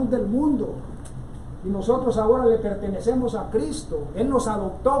soy la luz del mundo. Y nosotros ahora le pertenecemos a Cristo. Él nos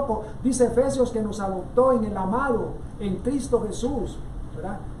adoptó, dice Efesios que nos adoptó en el amado, en Cristo Jesús,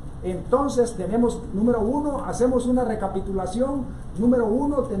 ¿verdad? Entonces tenemos, número uno, hacemos una recapitulación. Número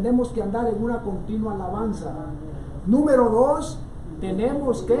uno, tenemos que andar en una continua alabanza. Número dos,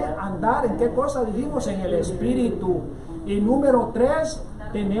 tenemos que andar, ¿en qué cosa dijimos? En el Espíritu. Y número tres,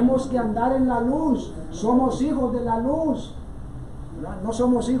 tenemos que andar en la luz. Somos hijos de la luz, ¿verdad? No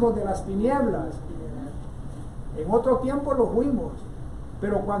somos hijos de las tinieblas. En otro tiempo lo fuimos,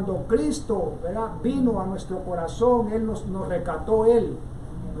 pero cuando Cristo, ¿verdad?, vino a nuestro corazón, Él nos rescató.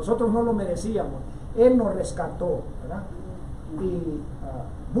 Nosotros no lo merecíamos, Él nos rescató, ¿verdad? Y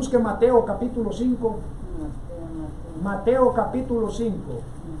busque Mateo capítulo 5. Mateo capítulo 5.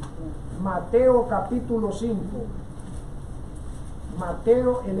 Mateo capítulo 5.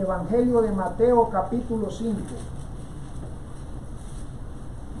 Mateo, el Evangelio de Mateo capítulo 5.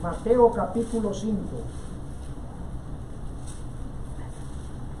 Mateo capítulo 5.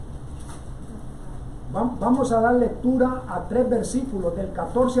 Vamos a dar lectura a 3 versículos, del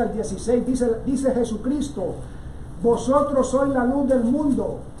 14 al 16. Dice Jesucristo: vosotros sois la luz del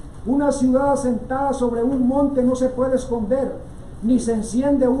mundo. Una ciudad asentada sobre un monte no se puede esconder, ni se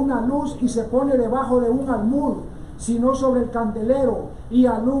enciende una luz y se pone debajo de un almud, sino sobre el candelero, y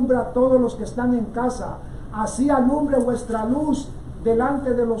alumbra a todos los que están en casa. Así alumbre vuestra luz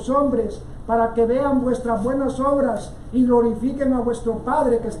delante de los hombres, para que vean vuestras buenas obras y glorifiquen a vuestro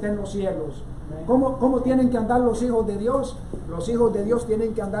Padre que está en los cielos. ¿Cómo tienen que andar los hijos de Dios? Los hijos de Dios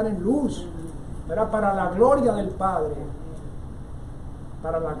tienen que andar en luz, ¿verdad? Para la gloria del Padre.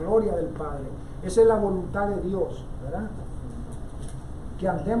 Para la gloria del Padre. Esa es la voluntad de Dios, ¿verdad? Que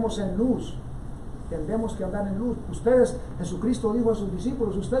andemos en luz. Tenemos que andar en luz. Ustedes, Jesucristo dijo a sus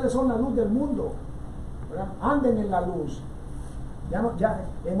discípulos: ustedes son la luz del mundo, ¿verdad? Anden en la luz. Ya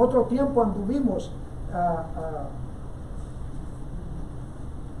en otro tiempo anduvimos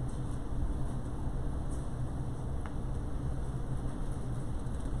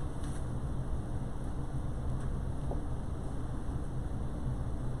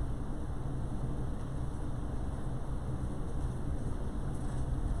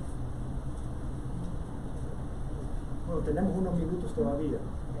tenemos unos minutos todavía.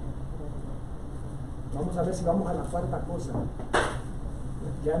 Vamos a ver si vamos a la cuarta cosa.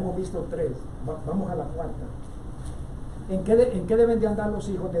 Ya hemos visto 3. Vamos a la cuarta. ¿En qué deben de andar los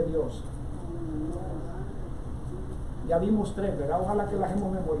hijos de Dios? Ya vimos 3, ¿verdad? Ojalá que las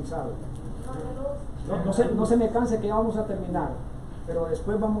hemos memorizado. No se me canse que ya vamos a terminar, pero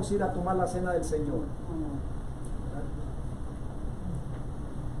después vamos a ir a tomar la cena del Señor.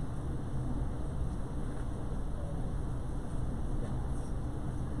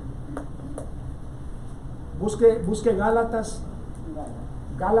 Busque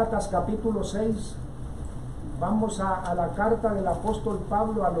Gálatas capítulo 6. Vamos a la carta del apóstol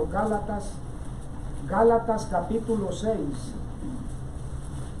Pablo a los Gálatas. Gálatas capítulo 6.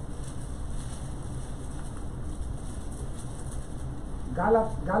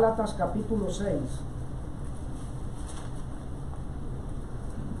 Gálatas capítulo 6.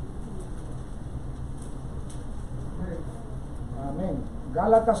 Amén.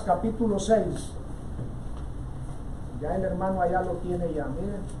 Gálatas capítulo 6. Ya el hermano allá lo tiene ya.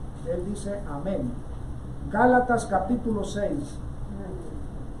 Miren, él dice amén. Gálatas capítulo 6.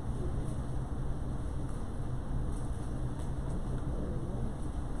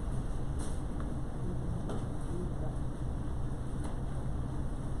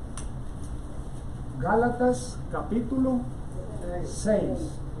 Gálatas capítulo 6.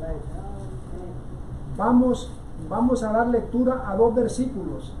 Vamos a dar lectura a 2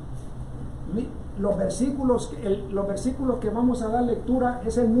 versículos. los versículos que vamos a dar lectura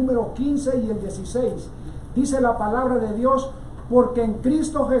es el número 15 y el 16. Dice la palabra de Dios: porque en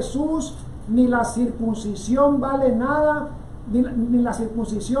Cristo Jesús ni la circuncisión vale nada, ni la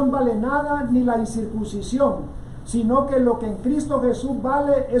circuncisión vale nada, ni la incircuncisión, sino que lo que en Cristo Jesús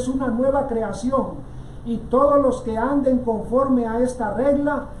vale es una nueva creación. Y todos los que anden conforme a esta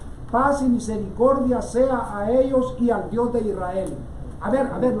regla, paz y misericordia sea a ellos y al Dios de Israel. A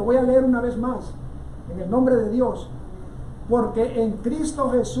ver, lo voy a leer una vez más, en el nombre de Dios. Porque en Cristo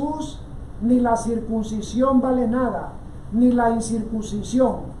Jesús ni la circuncisión vale nada, ni la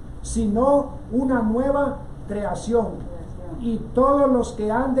incircuncisión, sino una nueva creación. Y todos los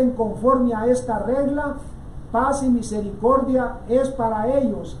que anden conforme a esta regla, paz y misericordia es para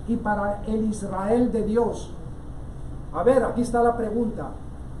ellos y para el Israel de Dios. A ver, aquí está la pregunta.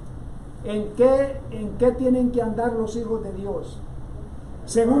 ¿En qué tienen que andar los hijos de Dios?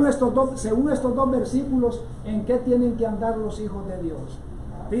 Según estos dos versículos, ¿en qué tienen que andar los hijos de Dios?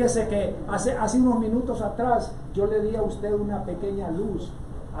 Fíjese que hace unos minutos atrás yo le di a usted una pequeña luz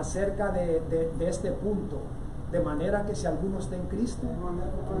acerca de este punto. De manera que si alguno está en Cristo,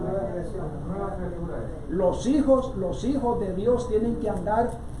 los hijos de Dios tienen que andar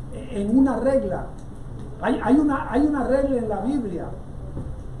en una regla. Hay una regla en la Biblia,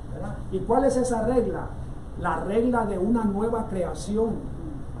 ¿verdad? ¿Y cuál es esa regla? La regla de una nueva creación.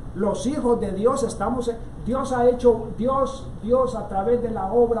 Los hijos de Dios Dios a través de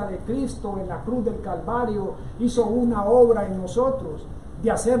la obra de Cristo en la cruz del Calvario hizo una obra en nosotros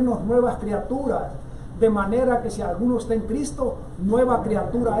de hacernos nuevas criaturas. De manera que si alguno está en Cristo, nueva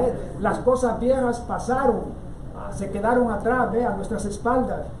criatura es. Las cosas viejas pasaron, se quedaron atrás, a nuestras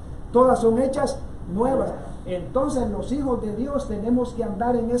espaldas. Todas son hechas nuevas. Entonces los hijos de Dios tenemos que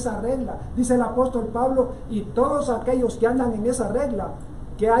andar en esa regla. Dice el apóstol Pablo: y todos aquellos que andan en esa regla,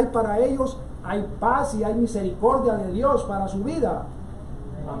 ¿qué hay para ellos? Hay paz y hay misericordia de Dios para su vida.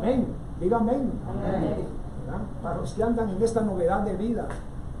 Amén. Diga amén. Amén. Para los que andan en esta novedad de vida.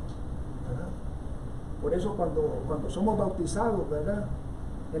 Por eso cuando somos bautizados, ¿verdad?,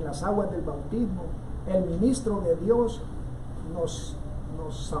 en las aguas del bautismo, el ministro de Dios nos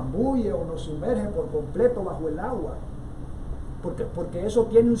zambulle o nos sumerge por completo bajo el agua, porque eso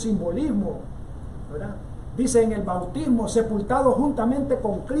tiene un simbolismo, ¿verdad? Dice en el bautismo: sepultado juntamente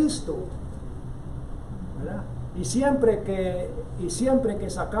con Cristo, ¿verdad? Y siempre que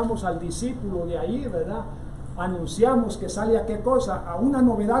sacamos al discípulo de ahí, ¿verdad?, anunciamos que sale a qué cosa, a una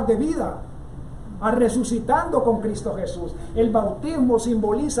novedad de vida, a resucitando con Cristo Jesús. El bautismo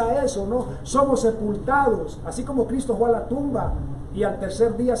simboliza eso, ¿no? Somos sepultados, así como Cristo fue a la tumba y al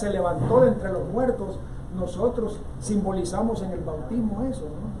tercer día se levantó de entre los muertos. Nosotros simbolizamos en el bautismo eso,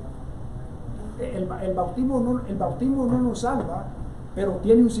 ¿no? El bautismo no nos salva, pero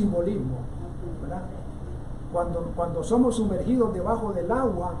tiene un simbolismo, ¿verdad? Cuando somos sumergidos debajo del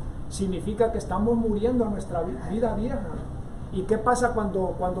agua, significa que estamos muriendo a nuestra vida vieja. ¿Y qué pasa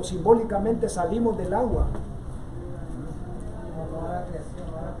cuando simbólicamente salimos del agua?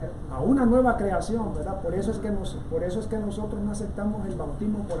 A una nueva creación, ¿verdad? Por eso es que nosotros no aceptamos el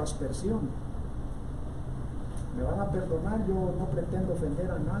bautismo por aspersión. Me van a perdonar, yo no pretendo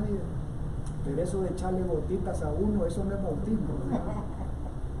ofender a nadie, pero eso de echarle gotitas a uno, eso no es bautismo, ¿verdad?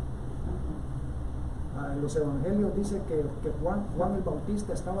 En los evangelios dice que Juan el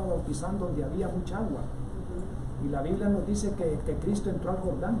Bautista estaba bautizando donde había mucha agua. Y la Biblia nos dice que Cristo entró al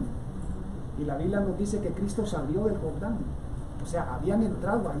Jordán. Y la Biblia nos dice que Cristo salió del Jordán. O sea, habían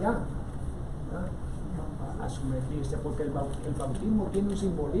entrado allá, ¿verdad?, a sumergirse, porque el bautismo tiene un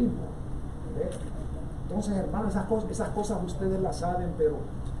simbolismo, ¿verdad? Entonces, hermanos, esas cosas ustedes las saben, pero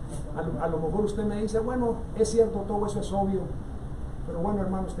a lo mejor usted me dice: bueno, es cierto, todo eso es obvio. Pero bueno,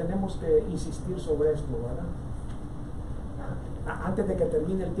 hermanos, tenemos que insistir sobre esto, ¿verdad? Antes de que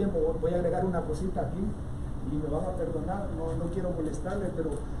termine el tiempo, voy a agregar una cosita aquí. Y me van a perdonar, no quiero molestarle, pero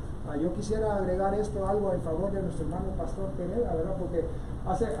yo quisiera agregar algo en favor de nuestro hermano pastor Pereda, ¿verdad? Porque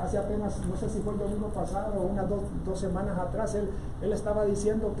hace apenas, no sé si fue el domingo pasado o unas dos semanas atrás, él estaba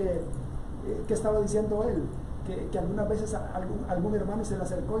diciendo ¿qué estaba diciendo él? Que algunas veces algún hermano se le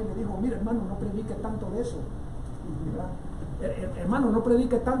acercó y le dijo: mira, hermano, no predique tanto de eso, ¿verdad? Hermano, no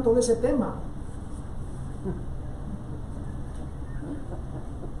predique tanto de ese tema.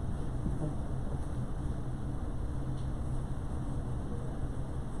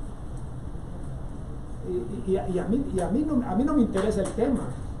 Y a mí no me interesa el tema.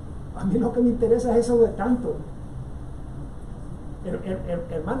 A mí lo que me interesa es eso de tanto.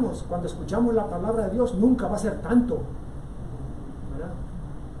 Hermanos, cuando escuchamos la palabra de Dios, nunca va a ser tanto, ¿verdad?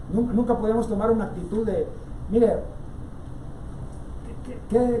 Nunca podemos tomar una actitud de: mire,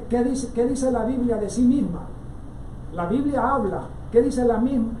 ¿Qué dice la Biblia de sí misma? La Biblia habla. ¿Qué dice la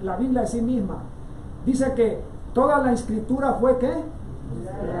Biblia de sí misma? Dice que toda la escritura fue ¿qué?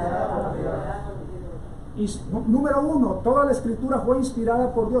 Y número uno, toda la escritura fue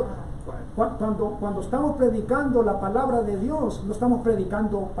inspirada por Dios. Cuando estamos predicando la palabra de Dios, no estamos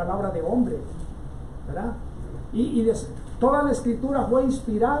predicando palabra de hombre, ¿verdad? Toda la escritura fue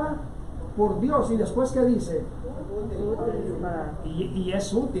inspirada por Dios. Y después, ¿qué dice? Y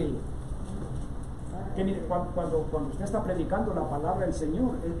es útil. Que mire, cuando usted está predicando la palabra del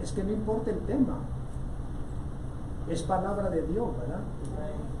Señor, es que no importa el tema, es palabra de Dios, ¿verdad?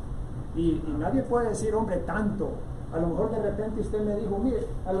 Y nadie puede decir, hombre, tanto. A lo mejor de repente usted me dijo, mire,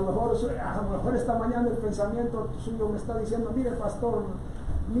 a lo mejor esta mañana el pensamiento suyo me está diciendo, mire pastor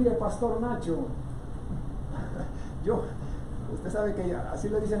Nacho, usted sabe que así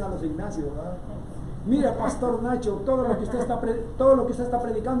le dicen a los Ignacios, ¿verdad? Mire pastor Nacho, todo lo que usted está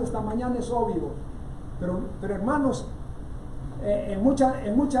predicando esta mañana es obvio. Pero hermanos, en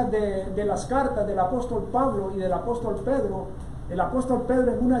muchas de las cartas del apóstol Pablo y del apóstol Pedro, el apóstol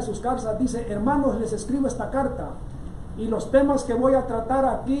Pedro en una de sus cartas dice, hermanos, les escribo esta carta y los temas que voy a tratar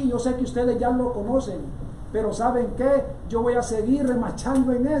aquí, yo sé que ustedes ya lo conocen, pero ¿saben qué? Yo voy a seguir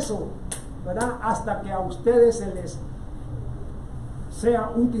remachando en eso, ¿verdad? Hasta que a ustedes se les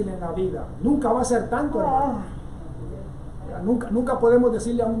sea útil en la vida. Nunca va a ser tanto, hermano. Nunca podemos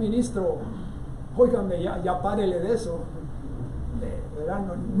decirle a un ministro, óigame, ya párele de eso, ¿verdad?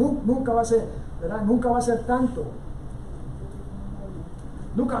 Nunca va a ser, ¿verdad? Nunca va a ser tanto.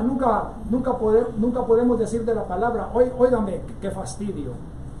 Nunca podemos decir de la palabra, óigame, qué fastidio.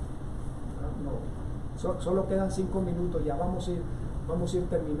 No, solo quedan 5 minutos, ya vamos a ir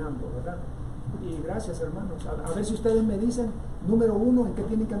terminando, ¿verdad? Y gracias, hermanos. A ver si ustedes me dicen, número 1, ¿en qué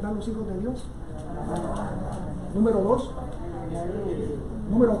tienen que andar los hijos de Dios? Número 2,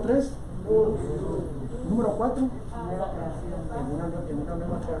 número 3, número 4, en una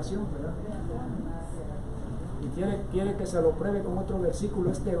nueva creación, ¿verdad? Y quiere que se lo pruebe con otro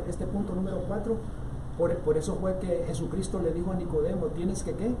versículo, este punto número 4. Por eso fue que Jesucristo le dijo a Nicodemo, tienes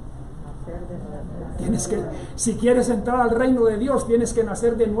que ¿qué? Si quieres entrar al reino de Dios, tienes que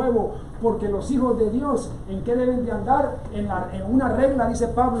nacer de nuevo, porque los hijos de Dios, ¿en qué deben de andar? En una regla, dice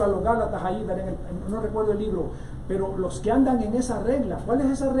Pablo a los Gálatas ahí, no recuerdo el libro, pero los que andan en esa regla, ¿cuál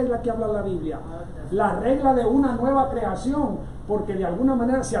es esa regla que habla la Biblia? La regla de una nueva creación, porque de alguna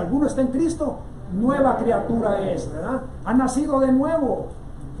manera, si alguno está en Cristo, nueva criatura es, ¿verdad? Ha nacido de nuevo.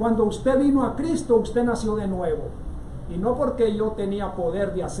 Cuando usted vino a Cristo, usted nació de nuevo. Y no porque yo tenía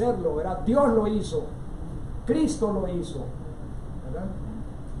poder de hacerlo, ¿verdad? Dios lo hizo. Cristo lo hizo, ¿verdad?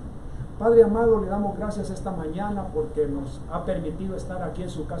 Padre amado, le damos gracias esta mañana porque nos ha permitido estar aquí en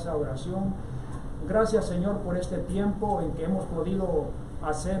su casa de oración. Gracias, Señor, por este tiempo en que hemos podido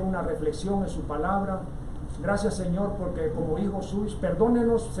hacer una reflexión en su palabra. Gracias, Señor, porque como hijos suyos,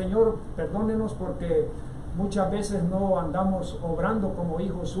 perdónenos, Señor, perdónenos porque muchas veces no andamos obrando como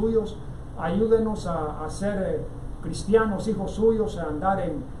hijos suyos. Ayúdenos a ser cristianos, hijos suyos, a andar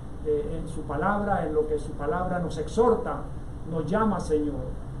en su palabra, en lo que su palabra nos exhorta, nos llama,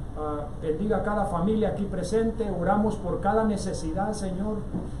 Señor. Bendiga a cada familia aquí presente. Oramos por cada necesidad, Señor.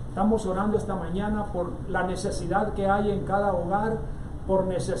 Estamos orando esta mañana por la necesidad que hay en cada hogar, por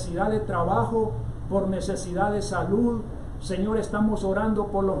necesidad de trabajo, por necesidad de salud. Señor, estamos orando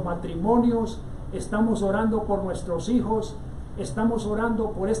por los matrimonios, estamos orando por nuestros hijos, estamos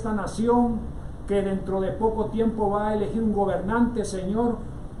orando por esta nación que dentro de poco tiempo va a elegir un gobernante, Señor.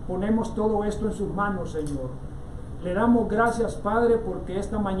 Ponemos todo esto en sus manos, Señor. Le damos gracias, Padre, porque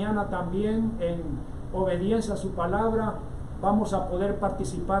esta mañana también, en obediencia a su palabra, vamos a poder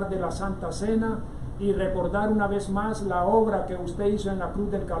participar de la Santa Cena y recordar una vez más la obra que usted hizo en la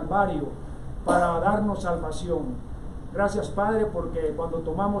cruz del Calvario para darnos salvación. Gracias, Padre, porque cuando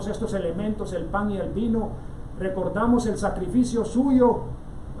tomamos estos elementos, el pan y el vino, recordamos el sacrificio suyo,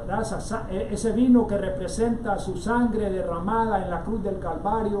 ¿verdad? Ese vino que representa su sangre derramada en la cruz del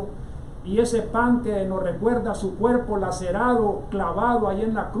Calvario, y ese pan que nos recuerda su cuerpo lacerado, clavado ahí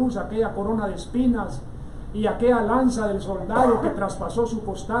en la cruz, aquella corona de espinas y aquella lanza del soldado que traspasó su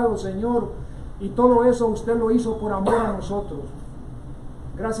costado, Señor. Y todo eso usted lo hizo por amor a nosotros.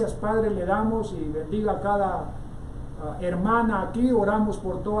 Gracias, Padre, le damos, y bendiga a cada hermana aquí. Oramos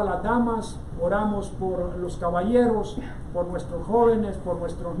por todas las damas, oramos por los caballeros, por nuestros jóvenes, por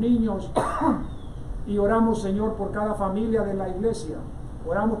nuestros niños, y oramos, Señor, por cada familia de la iglesia.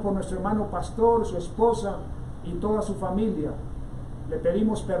 Oramos por nuestro hermano pastor, su esposa y toda su familia. Le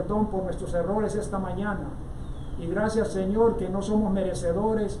pedimos perdón por nuestros errores esta mañana. Y gracias, Señor, que no somos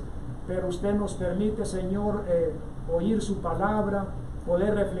merecedores, pero usted nos permite, Señor, oír su palabra,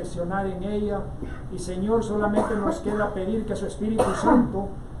 poder reflexionar en ella. Y Señor, solamente nos queda pedir que su Espíritu Santo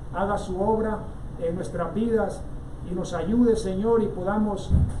haga su obra en nuestras vidas y nos ayude, Señor, y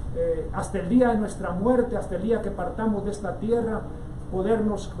podamos hasta el día de nuestra muerte, hasta el día que partamos de esta tierra,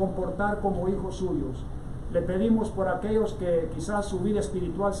 podernos comportar como hijos suyos. Le pedimos por aquellos que quizás su vida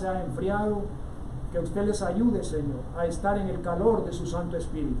espiritual se ha enfriado, que usted les ayude, Señor, a estar en el calor de su Santo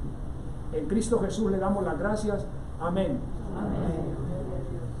Espíritu. En Cristo Jesús le damos las gracias. Amén. Amén.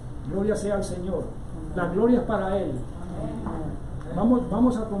 Gloria sea al Señor. La gloria es para Él.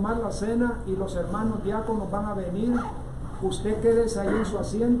 Vamos a tomar la cena y los hermanos diáconos van a venir. Usted quédese ahí en su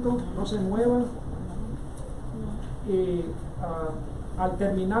asiento, no se mueva. Y al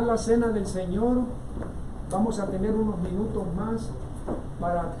terminar la cena del Señor, vamos a tener unos minutos más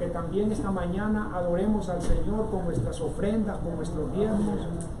para que también esta mañana adoremos al Señor con nuestras ofrendas, con nuestros diezmos.